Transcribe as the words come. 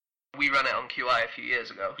we ran it on QI a few years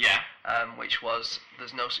ago. Yeah. Which was,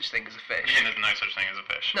 there's no such thing as a fish. You mean there's no such thing as a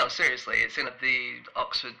fish? No, seriously, it's in the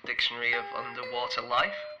Oxford Dictionary of Underwater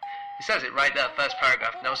Life. It says it right there, first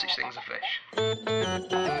paragraph, no such thing as a fish.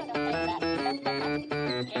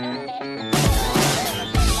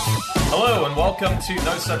 Hello and welcome to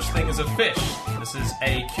No Such Thing as a Fish. This is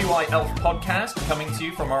a QI Elf podcast coming to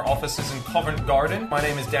you from our offices in Covent Garden. My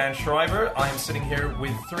name is Dan Schreiber. I am sitting here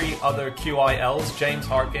with three other QI Elves, James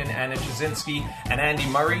Harkin, Anna Jasinski, and Andy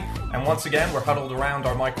Murray. And once again, we're huddled around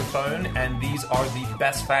our microphone, and these are the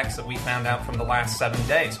best facts that we found out from the last 7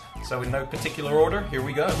 days. So in no particular order, here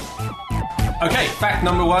we go. Okay, fact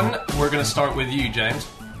number one, we're going to start with you, James.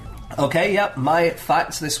 Okay, yep. My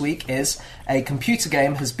fact this week is a computer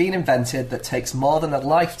game has been invented that takes more than a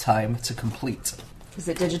lifetime to complete. Is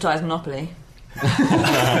it digitised Monopoly?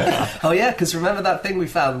 Oh yeah, because remember that thing we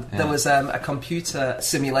found? Yeah. There was a computer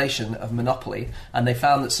simulation of Monopoly, and they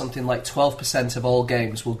found that something like 12% of all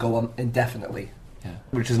games will go on indefinitely. Yeah.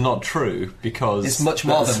 Which is not true, because... It's much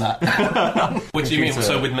more than that. What do you mean?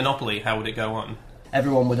 So with Monopoly, how would it go on?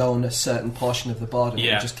 Everyone would own a certain portion of the board and it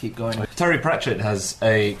would just keep going. Terry Pratchett has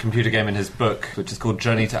a computer game in his book which is called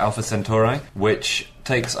Journey to Alpha Centauri, which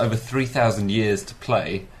takes over 3,000 years to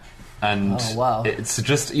play. And it's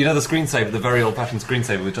just, you know, the screensaver, the very old-fashioned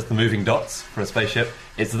screensaver with just the moving dots for a spaceship?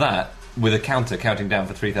 It's that with a counter counting down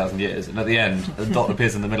for 3,000 years, and at the end a dot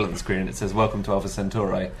appears in the middle of the screen and it says, "Welcome to Alpha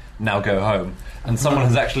Centauri, now go home." And someone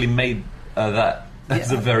has actually made that.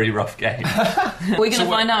 That's a very rough game. We're going to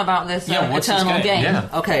find out about this Eternal game. Yeah.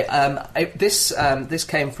 Okay, this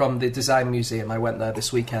came from the Design Museum. I went there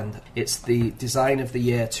this weekend. It's the Design of the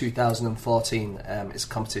Year 2014. It's a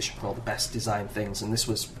competition for all the best design things, and this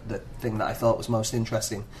was the thing that I thought was most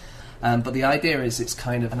interesting. But the idea is it's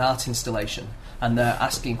kind of an art installation, and they're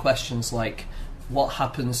asking questions like, what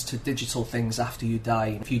happens to digital things after you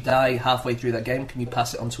die? If you die halfway through that game, can you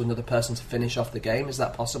pass it on to another person to finish off the game? Is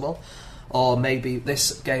that possible? Or maybe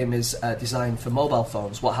this game is designed for mobile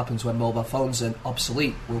phones. What happens when mobile phones are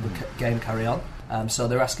obsolete? Will the game carry on? So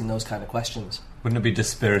they're asking those kind of questions. Wouldn't it be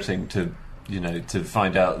dispiriting to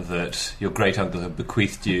find out that your great uncle had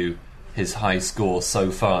bequeathed you his high score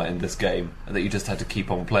so far in this game, and that you just had to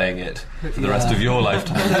keep on playing it for the rest of your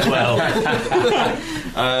lifetime as well?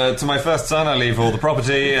 To my first son, I leave all the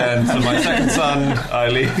property, and to my second son, I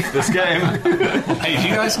leave this game. Hey, do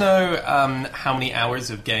you guys know how many hours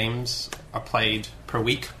of games are played per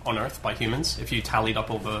week on Earth by humans, if you tallied up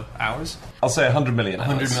all the hours? I'll say 100 million hours.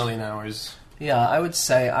 100 million hours. Yeah, I would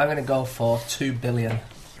say I'm going to go for 2 billion.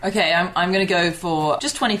 Okay, I'm going to go for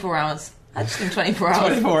just 24 hours. I just think 24 hours.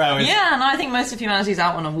 24 hours? Yeah, and I think most of humanity's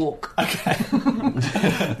out on a walk. Okay.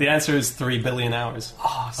 The answer is 3 billion hours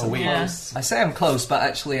a week. Yeah. I say I'm close, but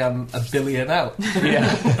actually I'm a billion out.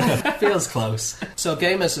 Yeah. Feels close. So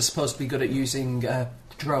gamers are supposed to be good at using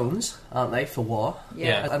drones, aren't they, for war?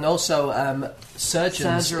 Yeah. And also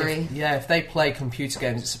surgeons. Surgery. If they play computer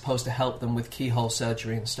games, it's supposed to help them with keyhole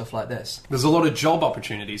surgery and stuff like this. There's a lot of job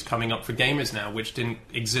opportunities coming up for gamers now, which didn't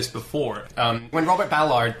exist before. When Robert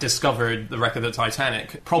Ballard discovered the wreck of the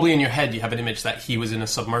Titanic, probably in your head you have an image that he was in a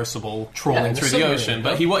submersible trawling through the ocean.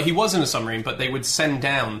 But he was in a submarine, but they would send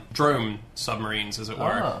down drone submarines, as it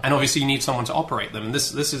were. And obviously you need someone to operate them. And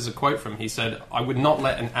this is a quote from him. He said, "I would not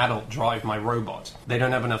let an adult drive my robot. They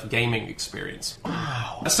don't have enough gaming experience."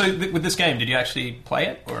 Wow. So with this game, did you actually play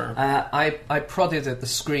it? Or I prodded at the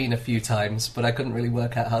screen a few times, but I couldn't really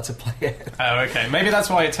work out how to play it. Oh, okay. Maybe that's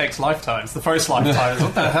why it takes lifetimes. The first lifetime is,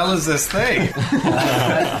 what the hell is this thing?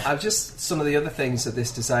 I've just, some of the other things at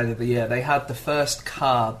this Design of the Year, they had the first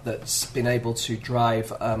car that's been able to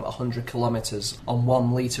drive 100 kilometres on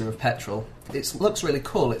 1 litre of petrol. It looks really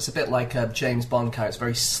cool. It's a bit like a James Bond car. It's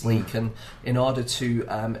very sleek, and in order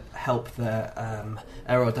to help their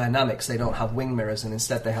aerodynamics, they don't have wing mirrors, and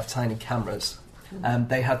instead they have tiny cameras.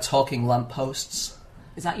 They had talking lampposts.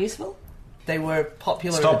 Is that useful? They were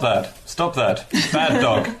popular... Stop that. Bad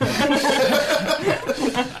dog.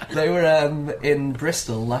 They were in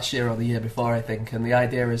Bristol last year or the year before, I think, and the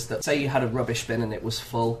idea is that, say you had a rubbish bin and it was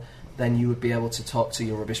full, then you would be able to talk to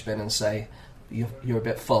your rubbish bin and say, you're a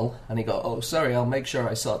bit full, and he'd go, "Oh, sorry, I'll make sure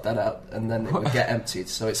I sort that out," and then it would get emptied.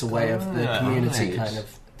 So it's a way of the community kind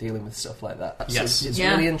of dealing with stuff like that. Yes. So it's a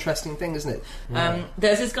really interesting thing, isn't it?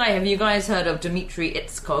 There's this guy, have you guys heard of Dmitry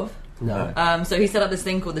Itskov? No. So he set up this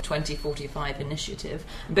thing called the 2045 Initiative.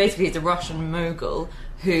 Basically, it's a Russian mogul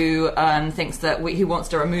who thinks that he wants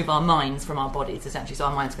to remove our minds from our bodies, essentially, so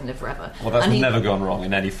our minds can live forever. Well, that's never gone wrong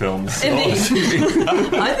in any films. Indeed.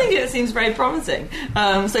 I think it seems very promising.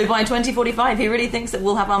 So by 2045, he really thinks that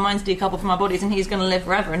we'll have our minds decoupled from our bodies, and he's going to live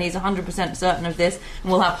forever, and he's 100% certain of this,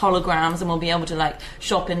 and we'll have holograms, and we'll be able to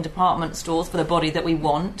shop in department stores for the body that we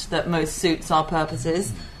want, that most suits our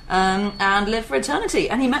purposes, and live for eternity.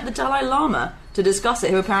 And he met the Dalai Lama to discuss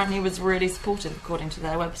it, who apparently was really supportive, according to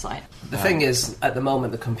their website. The thing is, at the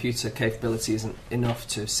moment, the computer capability isn't enough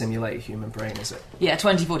to simulate a human brain, is it? Yeah,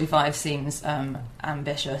 2045 seems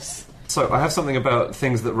ambitious. So I have something about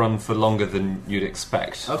things that run for longer than you'd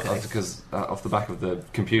expect. Okay. Because off the back of the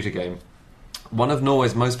computer game, one of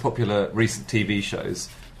Norway's most popular recent TV shows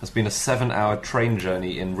has been a 7-hour train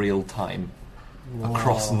journey in real time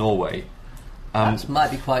across Norway. That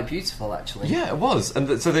might be quite beautiful, actually. Yeah, it was.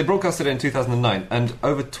 And so they broadcast it in 2009, and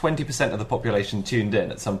over 20% of the population tuned in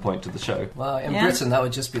at some point to the show. Well, in Britain, that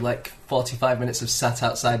would just be 45 minutes of sat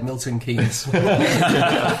outside Milton Keynes.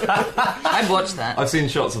 I'd watch that. I've seen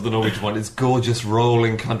shots of the Norwegian one. It's gorgeous,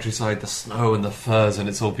 rolling countryside, the snow and the firs, and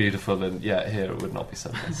it's all beautiful. And yeah, here it would not be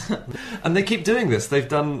so nice. And they keep doing this. They've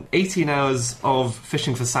done 18 hours of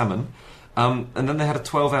fishing for salmon. And then they had a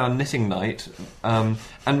 12-hour knitting night. And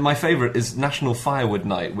my favourite is National Firewood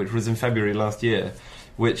Night, which was in February last year,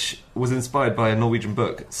 which was inspired by a Norwegian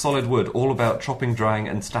book, Solid Wood, all about chopping, drying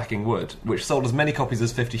and stacking wood, which sold as many copies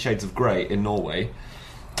as 50 Shades of Grey in Norway.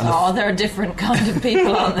 And they're a different kind of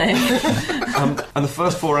people, aren't they? And the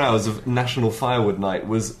first 4 hours of National Firewood Night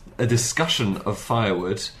was a discussion of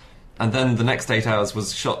firewood. And then the next 8 hours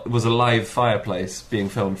was a live fireplace being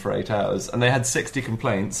filmed for 8 hours. And they had 60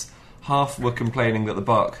 complaints. Half were complaining that the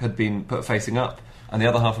bark had been put facing up, and the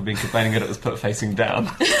other half had been complaining that it was put facing down.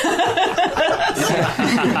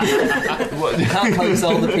 You can't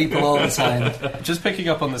console the people all the time. Just picking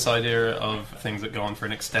up on this idea of things that go on for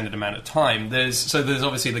an extended amount of time, there's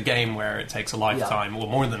obviously the game where it takes a lifetime, or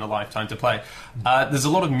more than a lifetime to play. There's a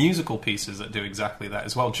lot of musical pieces that do exactly that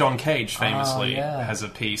as well. John Cage famously has a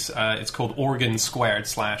piece. It's called Organ Squared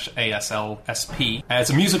 /ASLSP. It's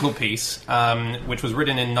a musical piece which was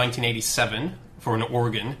written in 1987 for an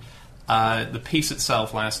organ. The piece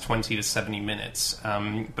itself lasts 20 to 70 minutes,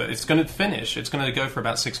 but it's going to finish. It's going to go for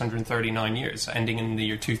about 639 years, ending in the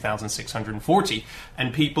year 2640.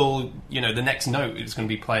 And people, the next note is going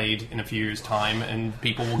to be played in a few years' time, and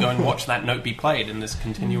people will go and watch that note be played in this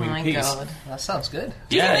continuing piece. God. That sounds good.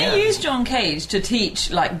 Do you think they use John Cage to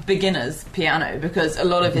teach, beginners piano? Because a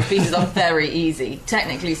lot of his pieces are very easy,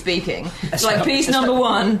 technically speaking. Piece number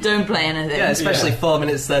 1, don't play anything. Yeah, especially 4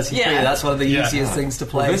 minutes 33. Yeah. That's one of the easiest things to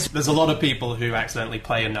play. There's a lot of people who accidentally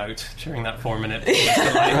play a note during that 4 minute.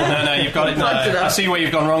 No, you've got it. No, I see where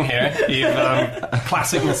you've gone wrong here. You've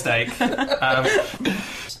classic mistake.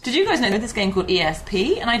 Did you guys know that this game called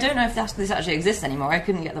ESP? And I don't know if this actually exists anymore. I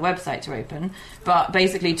couldn't get the website to open. But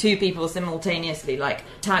basically, 2 people simultaneously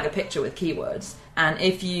tag a picture with keywords, and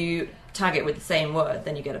if you tag it with the same word,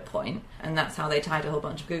 then you get a point. And that's how they tagged a whole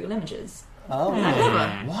bunch of Google images. Oh,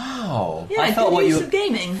 wow! Yeah, I thought what you of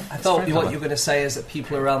gaming. I thought what you were going to say is that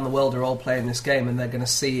people around the world are all playing this game, and they're going to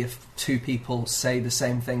see if 2 people say the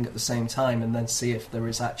same thing at the same time, and then see if there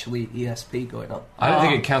is actually ESP going on. I don't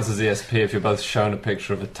think it counts as ESP if you're both shown a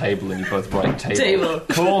picture of a table and you both write table.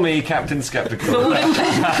 Call me Captain Skeptical.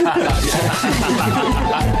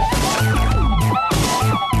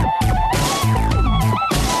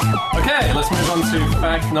 Okay, let's move on to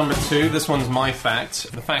fact number 2. This one's my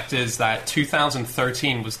fact. The fact is that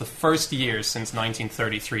 2013 was the first year since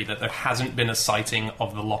 1933 that there hasn't been a sighting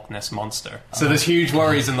of the Loch Ness Monster. So there's huge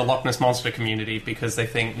worries in the Loch Ness Monster community because they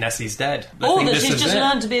think Nessie's dead. Or that she's just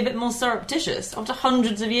learned to be a bit more surreptitious after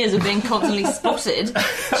hundreds of years of being constantly spotted.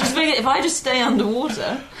 She's figured, if I just stay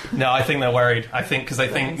underwater... No, I think they're worried. I think because they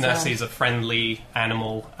think Nessie's a friendly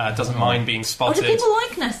animal, doesn't mind being spotted. Oh, do people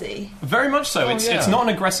like Nessie? Very much so. It's not an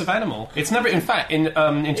aggressive animal. It's never. In fact, in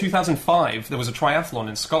 2005, there was a triathlon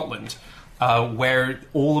in Scotland where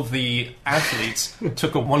all of the athletes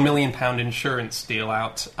took a £1 million insurance deal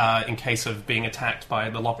out in case of being attacked by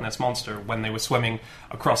the Loch Ness Monster when they were swimming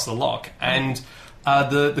across the loch. And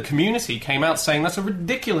the community came out saying that's a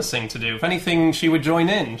ridiculous thing to do. If anything, she would join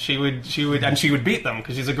in. She would beat them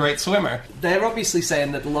because she's a great swimmer. They're obviously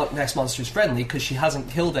saying that the Loch Ness Monster is friendly because she hasn't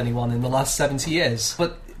killed anyone in the last 70 years.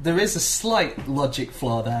 But there is a slight logic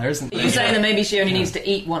flaw there, isn't there? You're saying that maybe she only needs to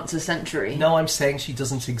eat once a century? No, I'm saying she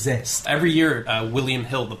doesn't exist. Every year, William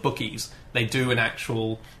Hill, the bookies, they do an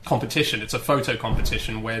actual competition. It's a photo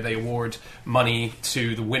competition where they award money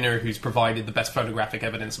to the winner who's provided the best photographic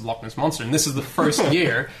evidence of Loch Ness Monster. And this is the first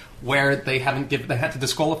year where they had to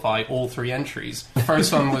disqualify all 3 entries. The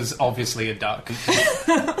first one was obviously a duck.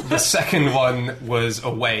 The second one was a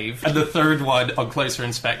wave. And the third one, on closer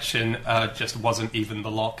inspection, just wasn't even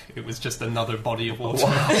the loch. It was just another body of water.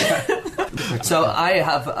 Wow. So I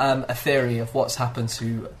have a theory of what's happened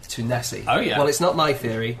to Nessie. Oh, yeah. Well, it's not my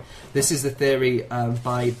theory. This is the theory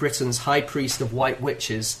by Britain's High Priest of White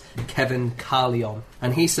Witches, Kevin Carleon.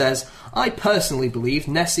 And he says, I personally believe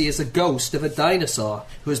Nessie is a ghost of a dinosaur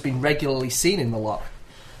who has been regularly seen in the loch.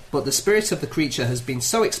 But the spirit of the creature has been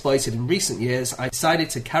so exploited in recent years, I decided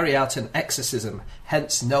to carry out an exorcism,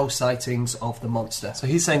 hence no sightings of the monster. So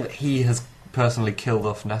he's saying that he has personally killed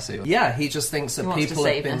off Nessie? Yeah, he just thinks that people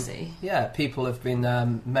have been Nessie. Yeah, people have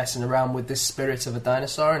been messing around with this spirit of a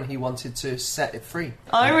dinosaur, and he wanted to set it free.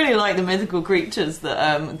 I really like the mythical creatures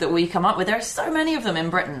that we come up with. There are so many of them in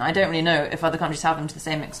Britain. I don't really know if other countries have them to the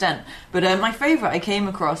same extent. But my favourite I came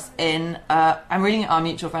across in... I'm reading Our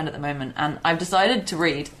Mutual Friend at the moment, and I've decided to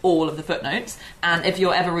read all of the footnotes. And if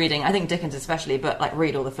you're ever reading, I think Dickens especially, but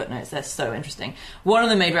read all the footnotes. They're so interesting. One of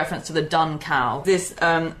them made reference to the Dun Cow. This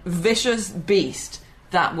vicious beast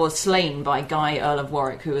that was slain by Guy, Earl of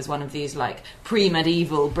Warwick, who was one of these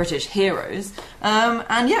pre-medieval British heroes.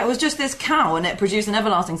 And yeah, it was just this cow, and it produced an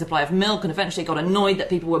everlasting supply of milk, and eventually got annoyed that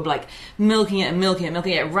people were milking it.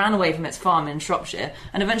 It ran away from its farm in Shropshire,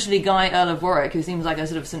 and eventually Guy, Earl of Warwick, who seems like a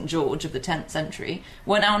sort of St. George of the 10th century,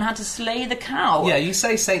 went out and had to slay the cow. Yeah, you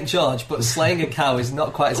say St. George, but slaying a cow is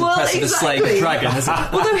not quite as impressive as slaying a dragon, is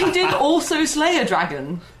it? Although he did also slay a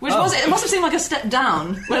dragon, which it must have seemed like a step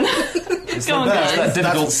down. When Go on, guys. That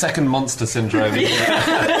difficult second monster syndrome.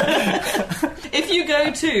 If you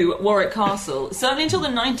go to Warwick Castle, certainly until the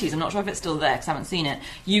 90s, I'm not sure if it's still there because I haven't seen it,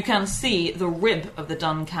 you can see the rib of the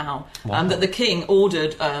Dun Cow that the king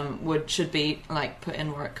ordered should be put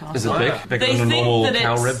in Warwick Castle. Is it big? Bigger than a normal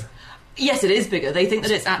cow rib? Yes, it is bigger. They think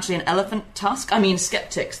that it's actually an elephant tusk. I mean,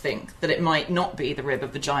 skeptics think that it might not be the rib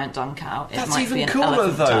of the giant Dun Cow. It That's might even be an cooler,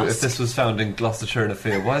 elephant though, tusk. if this was found in Gloucestershire in a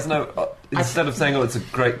field. Why is instead of saying, it's a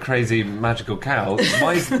great, crazy, magical cow,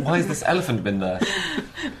 why is this elephant been there?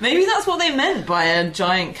 Maybe that's what they meant by a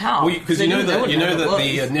giant cow. Well, because you know that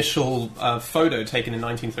the initial photo taken in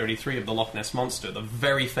 1933 of the Loch Ness Monster, the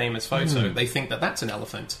very famous photo, they think that that's an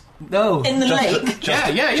elephant. No. In the lake.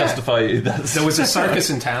 Yeah. Justify that. There was a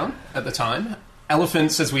circus in town at the time.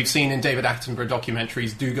 Elephants, as we've seen in David Attenborough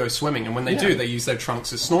documentaries, do go swimming, and when they do, they use their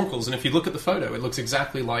trunks as snorkels. And if you look at the photo, it looks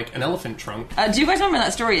exactly like an elephant trunk. Do you guys remember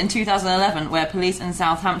that story in 2011 where police in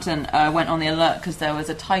Southampton went on the alert because there was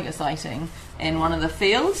a tiger sighting in one of the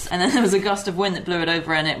fields, and then there was a gust of wind that blew it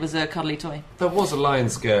over, and it was a cuddly toy? There was a lion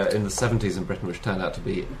scare in the 70s in Britain, which turned out to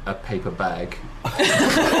be a paper bag.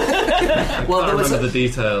 Well, I remember the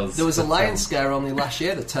details. There was a lion scare only last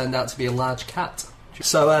year that turned out to be a large cat.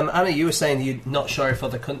 So, Anna, you were saying you're not sure if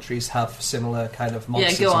other countries have similar kind of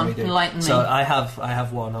monsters. Yeah, go on, than we do. enlighten me. So I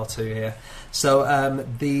have one or two here. So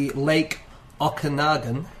the Lake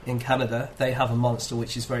Okanagan in Canada, they have a monster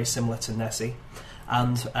which is very similar to Nessie.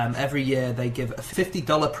 And every year they give a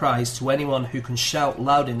 $50 prize to anyone who can shout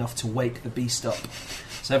loud enough to wake the beast up.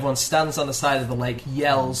 So everyone stands on the side of the lake,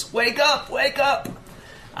 yells, "Wake up! Wake up!"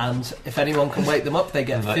 And if anyone can wake them up, they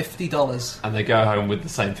get $50. And they go home with the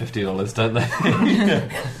same $50, don't they?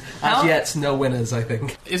 As yet, no winners, I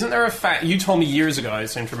think. Isn't there a fact... You told me years ago, I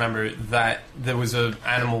seem to remember, that there was an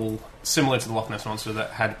animal similar to the Loch Ness Monster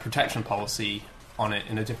that had protection policy on it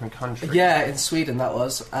in a different country. Yeah, in Sweden that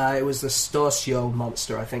was. It was the Storsjö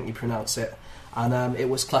monster, I think you pronounce it. And it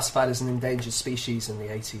was classified as an endangered species in the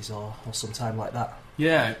 80s or sometime like that.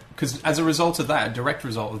 Yeah, because as a result of that, a direct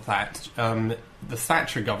result of that, the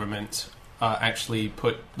Thatcher government actually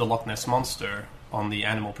put the Loch Ness Monster on the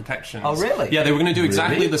animal protections. Oh, really? Yeah, they were going to do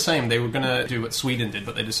exactly the same. They were going to do what Sweden did,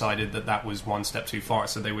 but they decided that was one step too far,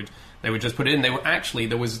 so they would just put it in. They were actually,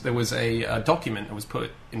 there was a document that was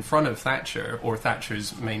put in front of Thatcher, or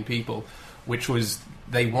Thatcher's main people, which was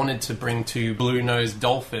they wanted to bring 2 blue-nosed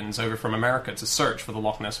dolphins over from America to search for the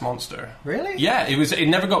Loch Ness Monster. Really? Yeah, it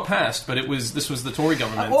never got passed, but this was the Tory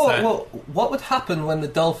government. Well, what would happen when the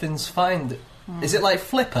dolphins find it? Is it like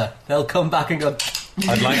Flipper? They'll come back and go,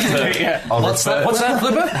 I'd like to... What's that,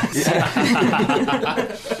 Flipper?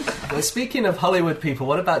 well, Speaking of Hollywood people,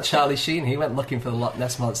 what about Charlie Sheen? He went looking for the Loch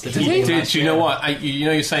Ness Monster. He did. You know what?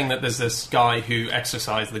 You're saying that there's this guy who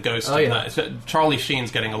exorcised the ghost. Charlie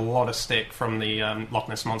Sheen's getting a lot of stick from the Loch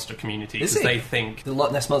Ness Monster community because they think the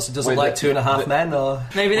Loch Ness Monster doesn't like 2.5 Men, or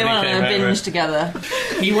maybe they went on a binge together.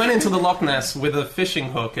 He went into the Loch Ness with a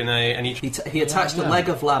fishing hook and he attached a leg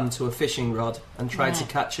of lamb to a fishing rod and tried to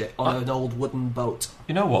catch it on an old wooden boat.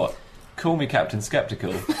 You know what? Call me Captain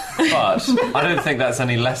Skeptical, but I don't think that's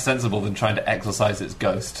any less sensible than trying to exorcise its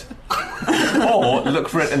ghost. Or look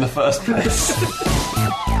for it in the first place.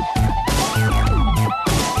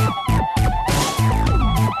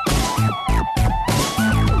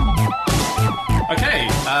 Okay,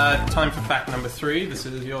 time for fact number 3. This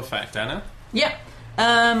is your fact, Anna. Yeah.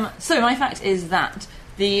 So my fact is that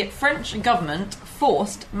the French government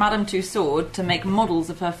forced Madame Tussauds to make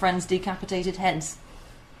models of her friends' decapitated heads.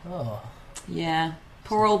 Oh. Yeah.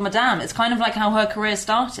 Poor old Madame. It's kind of like how her career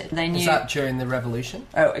started. They knew... Is that during the Revolution?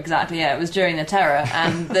 Oh, exactly, yeah. It was during the Terror.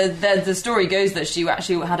 And the story goes that she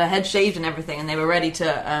actually had her head shaved and everything, and they were ready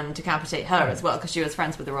to decapitate her as well, because she was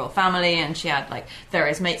friends with the royal family, and she had, like,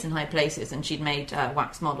 various mates in high places, and she'd made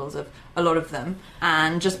wax models of a lot of them.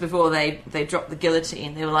 And just before they dropped the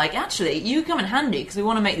guillotine, they were like, actually, you come in handy, because we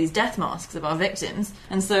want to make these death masks of our victims.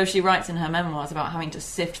 And so she writes in her memoirs about having to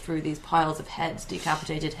sift through these piles of heads,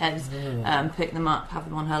 decapitated heads, pick them up, have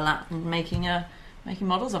them on her lap, and making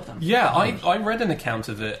models of them. Yeah, I read an account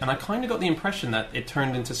of it, and I kind of got the impression that it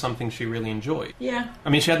turned into something she really enjoyed. Yeah. I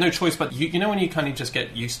mean, she had no choice, but you know when you kind of just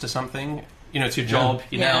get used to something, it's your job,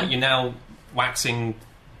 you're now waxing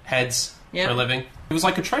heads for a living. It was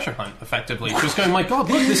like a treasure hunt, effectively. She was going, my God,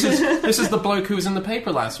 look, this is the bloke who was in the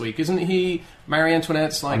paper last week. Isn't he Marie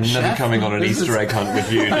Antoinette's I'm chef? never coming on an Easter egg hunt with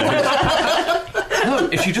you. No,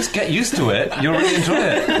 if you just get used to it, you'll really enjoy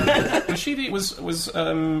it. Was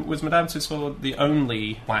Madame Tussauds the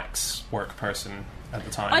only wax work person at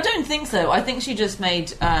the time? I don't think so. I think she just made...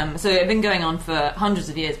 so it had been going on for hundreds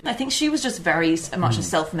of years. I think she was just very much a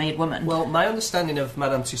self-made woman. Well, my understanding of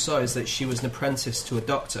Madame Tussauds is that she was an apprentice to a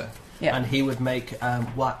doctor. Yeah. And he would make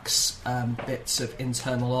wax bits of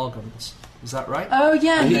internal organs. Is that right? Oh,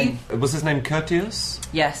 yeah. Was his name Curtius?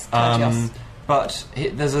 Yes, Curtius. But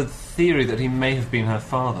there's a theory that he may have been her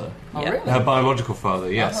father. Oh, really? Her biological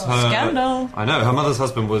father, yes. Scandal. I know. Her mother's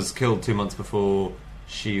husband was killed 2 months before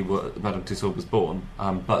Madame Tussauds was born,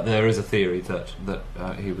 but there is a theory that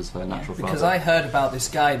he was her natural father. Because I heard about this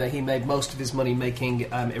guy that he made most of his money making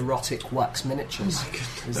erotic wax miniatures. Oh my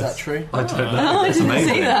goodness. Is that true? I don't know. Oh, I That's didn't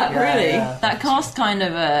amazing. see that, really. Yeah. That cast kind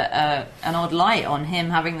of an odd light on him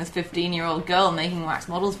having this 15-year-old girl making wax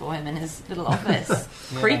models for him in his little office.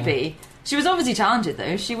 Creepy. She was obviously talented,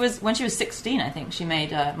 though. When she was 16, I think, she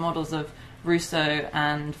made models of Rousseau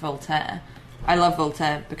and Voltaire. I love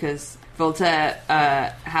Voltaire because Voltaire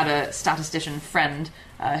had a statistician friend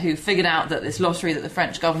who figured out that this lottery that the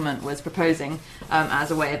French government was proposing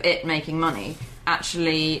as a way of it making money,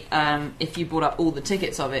 actually, if you bought up all the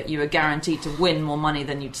tickets of it, you were guaranteed to win more money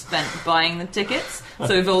than you'd spent buying the tickets.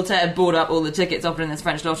 So Voltaire bought up all the tickets offered in this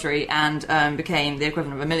French lottery and became the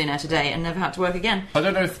equivalent of a millionaire today and never had to work again. I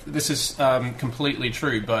don't know if this is completely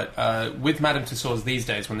true, but with Madame Tussauds these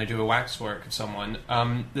days, when they do a waxwork of someone,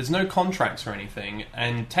 there's no contracts or anything,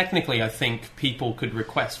 and technically I think people could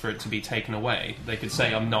request for it to be taken away. They could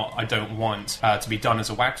say, I don't want to be done as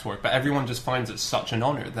a waxwork, but everyone just finds it such an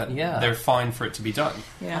honour that they're fine for it to be done.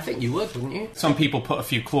 Yeah. I think you would, wouldn't you? Some people put a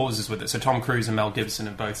few clauses with it. So Tom Cruise and Mel Gibson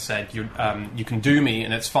have both said, you can do me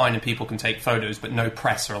and it's fine and people can take photos, but no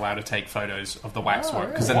press are allowed to take photos of the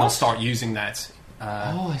waxwork, because then they'll start using that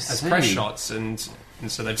as press shots, and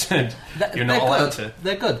so they've said you're not allowed to.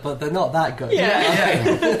 They're good, but they're not that good.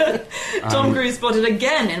 Yeah. Tom Cruise spotted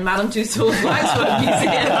again in Madame Tussauds Waxwork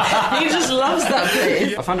Museum. He just loves that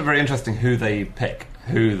place. I find it very interesting who they pick,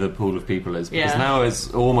 who the pool of people is, because now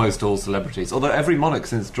it's almost all celebrities. Although every monarch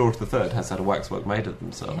since George III has had a waxwork made of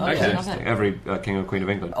themselves. Oh, yeah. Interesting. Every king or queen of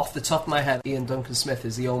England. Off the top of my head, Ian Duncan Smith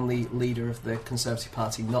is the only leader of the Conservative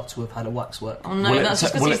Party not to have had a waxwork. Oh no, that's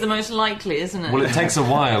just because he's the most likely, isn't it? Well, it takes a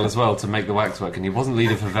while as well to make the waxwork, and he wasn't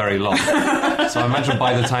leader for very long. So I imagine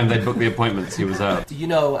by the time they booked the appointments, he was out. Do you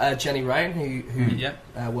know Jenny Ryan,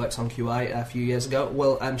 who works on QI a few years ago?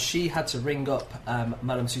 Well, she had to ring up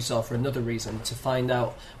Madame Tussauds for another reason, to find out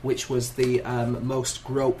which was the most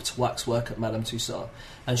groped waxwork at Madame Tussauds,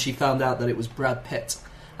 and she found out that it was Brad Pitt.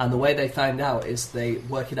 And the way they find out is they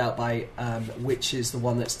work it out by which is the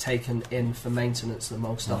one that's taken in for maintenance the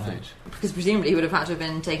most often. Because presumably he would have had to have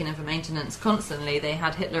been taken in for maintenance constantly. They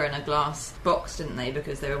had Hitler in a glass box, didn't they?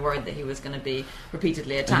 Because they were worried that he was going to be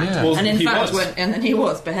repeatedly attacked. Yeah. Well, and in fact, was. and then he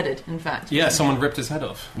was beheaded, in fact. Yeah, someone ripped his head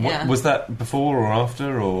off. Yeah. Was that before or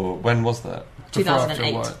after, or when was that?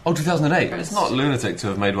 2008. Oh, 2008. It's not lunatic to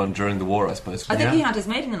have made one during the war, I suppose. I think he had his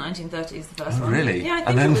made in the 1930s, the first one. Really? Yeah, I think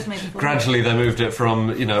and it then was made before. gradually they moved it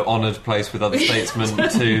from, honoured place with other statesmen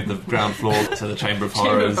to the ground floor to the Chamber of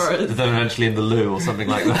Horrors, then eventually in the loo or something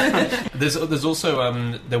like that. There's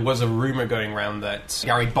also there was a rumour going around that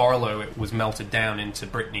Gary Barlow was melted down into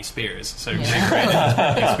Britney Spears, so recreated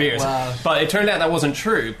Britney Spears. Wow. But it turned out that wasn't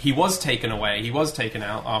true. He was taken away. He was taken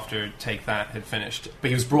out after Take That had finished,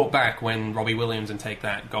 but he was brought back when Robbie Williams and Take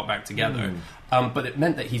That got back together. But it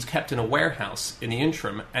meant that he's kept in a warehouse in the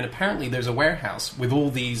interim, and apparently there's a warehouse with all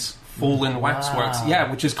these fallen waxworks. Yeah,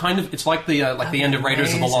 which is kind of, it's like the end of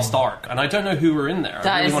Raiders of the Lost Ark, and I don't know who were in there.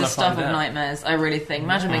 That is the stuff of nightmares, I really think.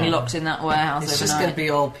 Imagine being locked in that warehouse It's overnight. just going to be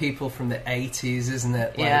all people from the 80s, isn't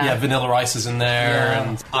it? Yeah. Vanilla Ice is in there, Yeah.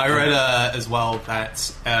 and I read as well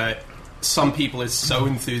that some people are so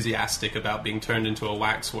enthusiastic about being turned into a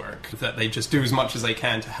waxwork that they just do as much as they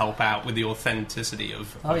can to help out with the authenticity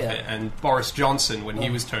of it. And Boris Johnson, when he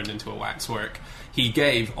was turned into a waxwork, he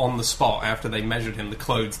gave on the spot, after they measured him, the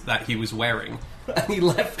clothes that he was wearing. And he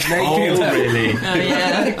left naked. Oh, really? Oh,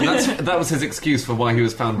 yeah. And that was his excuse for why he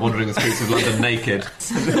was found wandering the streets of London naked.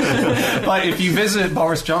 But if you visit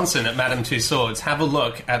Boris Johnson at Madame Tussauds, have a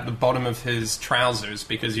look at the bottom of his trousers,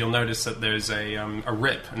 because you'll notice that there's a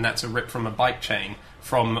rip, and that's a rip from a bike chain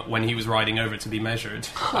from when he was riding over to be measured.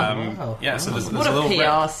 Wow. Yeah, so there's What a a little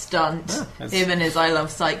PR rip. stunt. Him and his I Love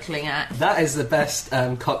Cycling act. That is the best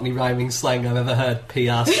Cockney rhyming slang I've ever heard.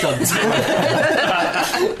 PR stunt.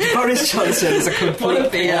 Boris Johnson is a complete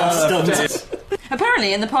PR stunt.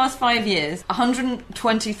 Apparently, in the past 5 years,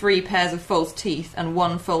 123 pairs of false teeth and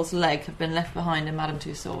 1 false leg have been left behind in Madame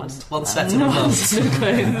Tussauds. One set of months.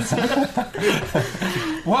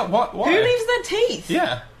 What? Why? Who leaves their teeth?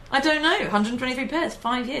 Yeah. I don't know. 123 pairs,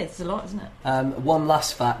 5 years. It's a lot, isn't it? One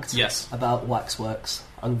last fact Yes. about waxworks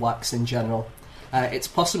and wax in general. It's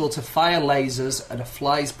possible to fire lasers at a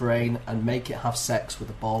fly's brain and make it have sex with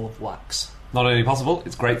a ball of wax. Not only possible,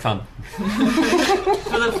 it's great fun.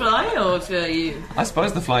 For the fly or for you? I suppose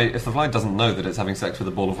if the fly doesn't know that it's having sex with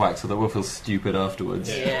a ball of wax, so that will feel stupid afterwards.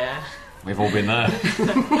 Yeah. We've all been there.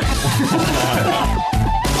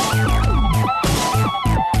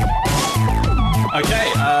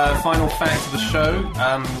 Okay, final fact of the show,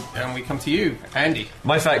 and we come to you, Andy.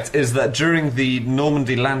 My fact is that during the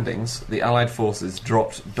Normandy landings, the Allied forces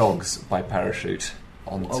dropped dogs by parachute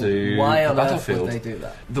onto Why the on earth battlefield. would they do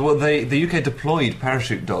that? The UK deployed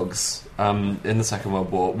parachute dogs in the Second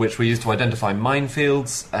World War, which were used to identify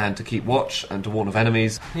minefields and to keep watch and to warn of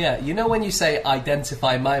enemies. Yeah, you know when you say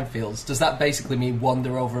identify minefields, does that basically mean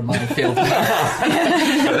wander over a minefield? They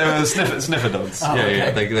were sniffer dogs. Oh, yeah, okay.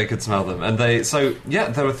 yeah, they could smell them. And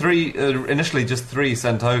there were three, initially just 3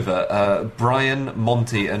 sent over, Brian,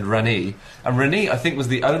 Monty and Rennie. And Rennie, I think, was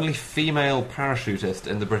the only female parachutist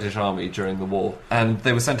in the British Army during the war. And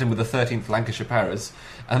they were sent in with the 13th Lancashire Paras.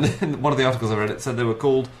 And then one of the articles I read, it said they were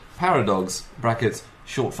called Paradogs, brackets,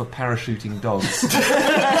 short for parachuting dogs, which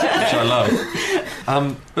I love.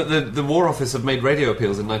 But the War Office have made radio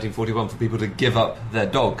appeals in 1941 for people to give up their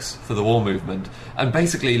dogs for the war movement, and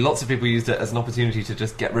basically lots of people used it as an opportunity to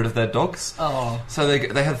just get rid of their dogs. Oh. So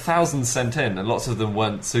they had thousands sent in, and lots of them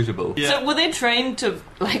weren't suitable. Yeah. So were they trained to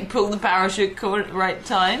pull the parachute cord at the right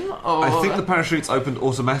time? Or I think the parachutes opened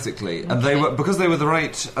automatically, and they were, because they were the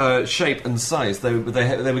right shape and size. They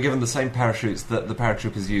were given the same parachutes that the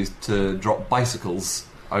paratroopers used to drop bicycles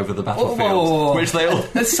over the battlefield, Whoa. which they all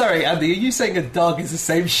Sorry, Andy, are you saying a dog is the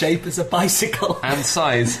same shape as a bicycle? and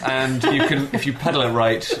size, and you can, if you pedal it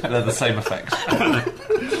right, they're the same effect.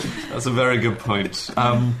 That's a very good point.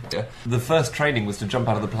 The first training was to jump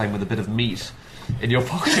out of the plane with a bit of meat in your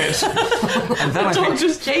pocket, and then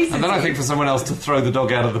I think for someone else to throw the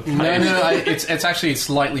dog out of the plane. No, it's actually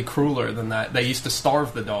slightly crueler than that. They used to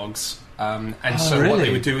starve the dogs. And so what really?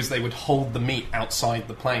 they would do is they would hold the meat outside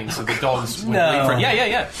the plane, so the dogs would no. leave for...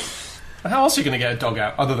 Yeah. How else are you going to get a dog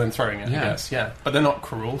out other than throwing it? Yeah. I guess, yeah. But they're not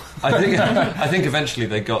cruel. I think eventually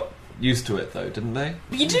they got used to it, though, didn't they?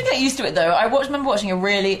 You do get used to it, though. I remember watching a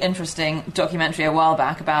really interesting documentary a while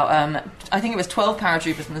back about, I think it was 12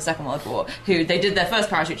 paratroopers from the Second World War, who they did their first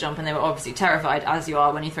parachute jump, and they were obviously terrified, as you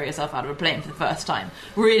are when you throw yourself out of a plane for the first time.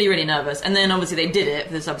 Really, really nervous. And then obviously they did it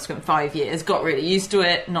for the subsequent 5 years, got really used to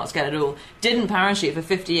it, not scared at all, didn't parachute for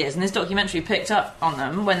 50 years. And this documentary picked up on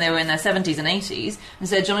them when they were in their 70s and 80s and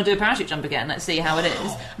said, do you want to do a parachute jump again? Let's see how it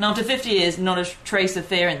is. And after 50 years, not a trace of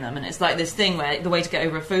fear in them. And it's like this thing where the way to get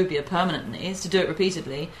over a phobia permanently is to do it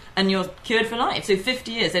repeatedly, and you're cured for life. So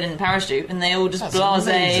 50 years they didn't parachute, and they all just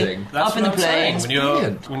blasé up in the plane.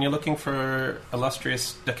 When you're looking for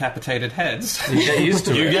illustrious decapitated heads, you get used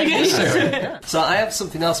to it. So I have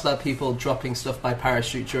something else about people dropping stuff by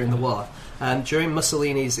parachute during the war. During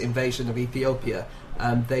Mussolini's invasion of Ethiopia,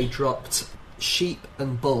 they dropped sheep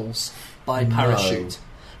and bulls by parachute.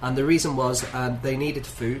 And the reason was they needed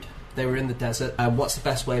food. They were in the desert. What's the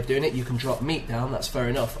best way of doing it? You can drop meat down, that's fair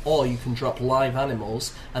enough. Or you can drop live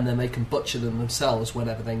animals, and then they can butcher them themselves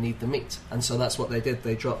whenever they need the meat. And so that's what they did.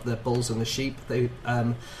 They dropped the bulls and the sheep. They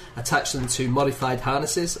attached them to modified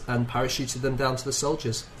harnesses and parachuted them down to the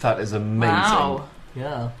soldiers. That is amazing. Wow.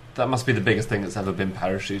 Yeah. That must be the biggest thing that's ever been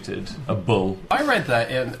parachuted. A bull. I read that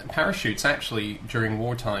in parachutes, actually, during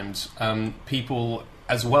war times, people,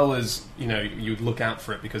 as well as, you'd look out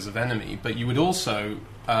for it because of enemy, but you would also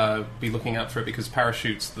be looking out for it because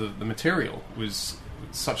parachutes, the material, was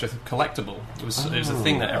such a collectible. It was a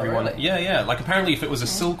thing that everyone... Really? Yeah. Like, apparently, if it was a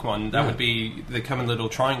silk one, that would be... They come in little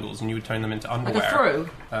triangles, and you would turn them into underwear. Like a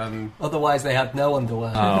throw? Otherwise, they had no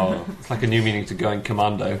underwear. Oh, it's like a new meaning to going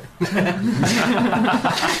commando.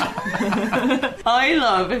 I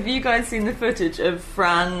love, have you guys seen the footage of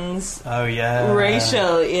Franz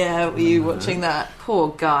Rachel? Yeah, were you watching that? Poor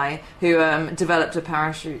guy who developed a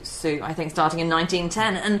parachute suit, I think, starting in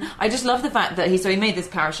 1910. And I just love the fact that he made this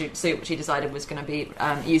parachute suit, which he decided was going to be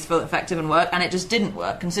useful, effective, and work, and it just didn't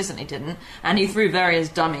work, consistently didn't. And he threw various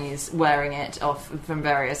dummies wearing it off from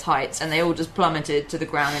various heights, and they all just plummeted to the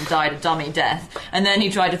ground and died a dummy death. And then he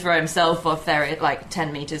tried to throw himself off like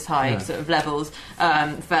 10 metres high sort of levels,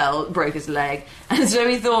 fell, broke his leg. And so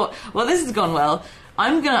he thought, well, this has gone well.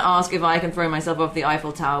 I'm going to ask if I can throw myself off the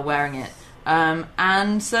Eiffel Tower wearing it.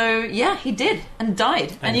 And so, he did, and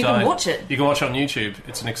died. And you can watch it. You can watch it on YouTube.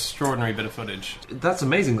 It's an extraordinary bit of footage. That's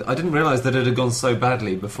amazing. I didn't realise that it had gone so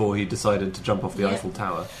badly before he decided to jump off the Eiffel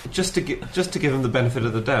Tower. Just to give him the benefit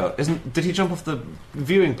of the doubt, did he jump off the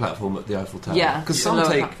viewing platform at the Eiffel Tower? Yeah, because some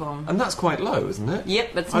platform. And that's quite low, isn't it? Yep,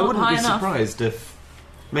 but it's I not wouldn't high be enough. surprised if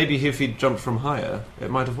he'd jumped from higher, it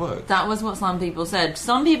might have worked. That was what some people said.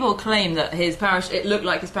 Some people claim that it looked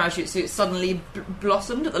like his parachute suit suddenly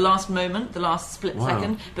blossomed at the last moment, the last split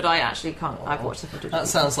second, but I actually can't. I've watched the footage. That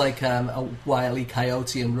sounds like a Wile E.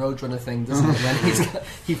 Coyote and Roadrunner thing, doesn't it? When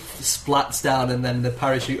he splats down and then the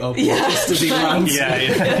parachute opens just as he lands.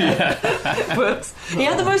 Whoops. He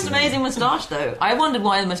had the most amazing moustache, though. I wondered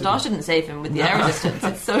why the moustache didn't save him with the air resistance.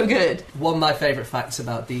 It's so good. One of my favourite facts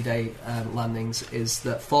about D-Day landings is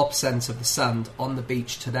that 4% of the sand on the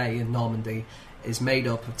beach today in Normandy is made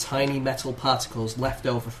up of tiny metal particles left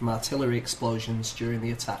over from artillery explosions during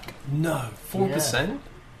the attack. No, 4%? Yeah.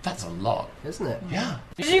 That's a lot. Isn't it? Yeah.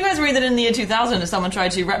 Did you guys read that in the year 2000 someone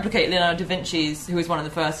tried to replicate Leonardo da Vinci's, who was one of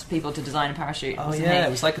the first people to design a parachute? Oh yeah,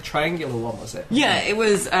 it was like a triangular one, was it? Yeah, it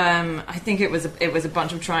was. I think it was a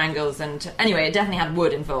bunch of triangles, and anyway, it definitely had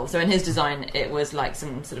wood involved. So in his design, it was like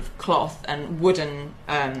some sort of cloth and wooden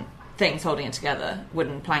things holding it together,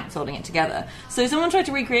 wooden planks holding it together. So someone tried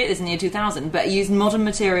to recreate this in the year 2000, but used modern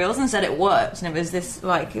materials and said it worked. And it was this,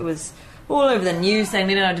 it was all over the news saying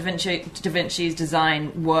Leonardo da Vinci's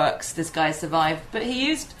design works, this guy survived. But he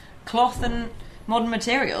used cloth and modern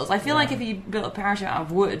materials. I feel like if you built a parachute out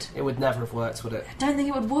of wood, it would never have worked, would it? I don't think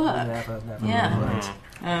it would work. Never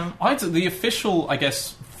Yeah. The official,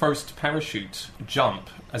 first parachute jump,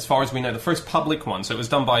 as far as we know, the first public one, so it was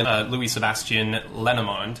done by Louis-Sébastien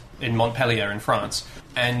Lenormand in Montpellier in France,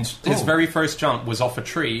 and his very first jump was off a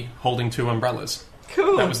tree holding 2 umbrellas.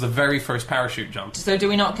 Cool. That was the very first parachute jump. So do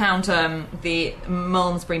we not count the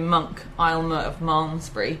Malmesbury monk, Aylmer of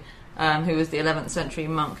Malmesbury, who was the 11th century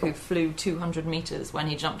monk who flew 200 metres when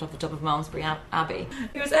he jumped off the top of Malmesbury Abbey.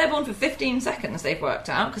 He was airborne for 15 seconds, they've worked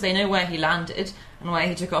out, because they know where he landed and where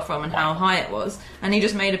he took off from and how high it was. And he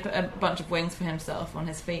just made a bunch of wings for himself on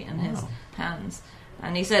his feet and his hands.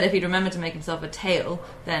 And he said if he'd remembered to make himself a tail,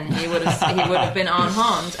 then he would have been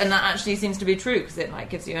unharmed. And that actually seems to be true, because it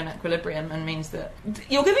gives you an equilibrium and means that...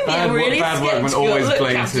 You're giving me a really skeptical look,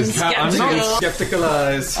 Captain Skeptical. I'm not skeptical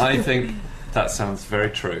eyes. I think that sounds very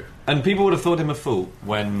true. And people would have thought him a fool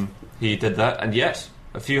when he did that, and yet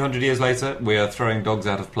a few hundred years later, we are throwing dogs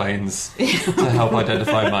out of planes to help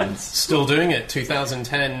identify mines. Still doing it.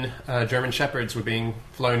 2010, German Shepherds were being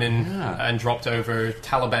flown in and dropped over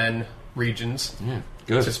Taliban regions. Yeah.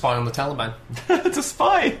 Good. To spy on the Taliban. To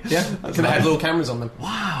spy? Yeah. They had little cameras on them.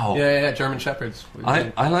 Wow. Yeah, German Shepherds.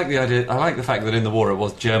 I like the idea. I like the fact that in the war it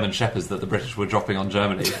was German Shepherds that the British were dropping on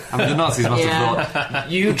Germany. I mean, the Nazis must have thought,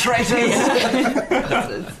 you traitors!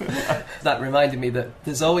 That reminded me that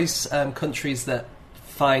there's always countries that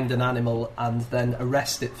find an animal and then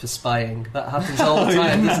arrest it for spying. That happens all the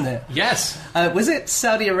time, doesn't it? Yes. Was it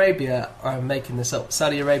Saudi Arabia, or I'm making this up,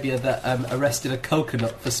 Saudi Arabia that arrested a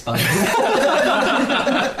coconut for spying?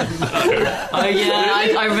 Oh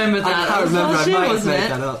yeah, I remember that. I can't remember, I might have made it?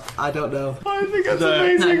 that up. I don't know. I think that's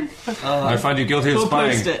amazing. No. I find you guilty of We'll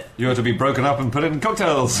spying. post it. You are to be broken up and put in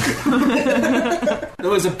cocktails. There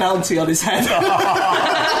was a bounty on his head.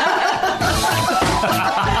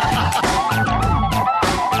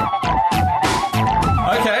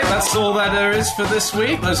 Okay, that's all that there is for this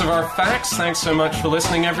week. Those are our facts. Thanks so much for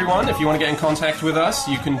listening, everyone. If you want to get in contact with us,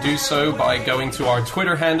 you can do so by going to our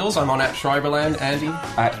Twitter handles. I'm on @Schreiberland. Andy?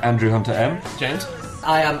 @AndrewHunterM. James?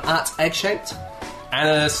 I am @Eggshaped.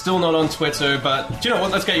 Anna's still not on Twitter, but do you know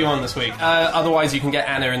what? Let's get you on this week. Otherwise, you can get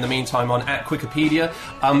Anna in the meantime on @Wikipedia.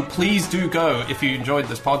 Please do go, if you enjoyed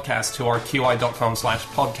this podcast, to our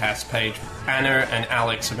QI.com/podcast page. Anna and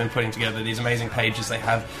Alex have been putting together these amazing pages. They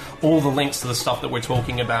have all the links to the stuff that we're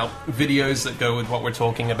talking about, videos that go with what we're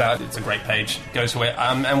talking about. It's a great page. Go to it.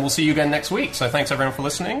 And we'll see you again next week. So thanks, everyone, for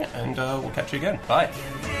listening, and we'll catch you again. Bye.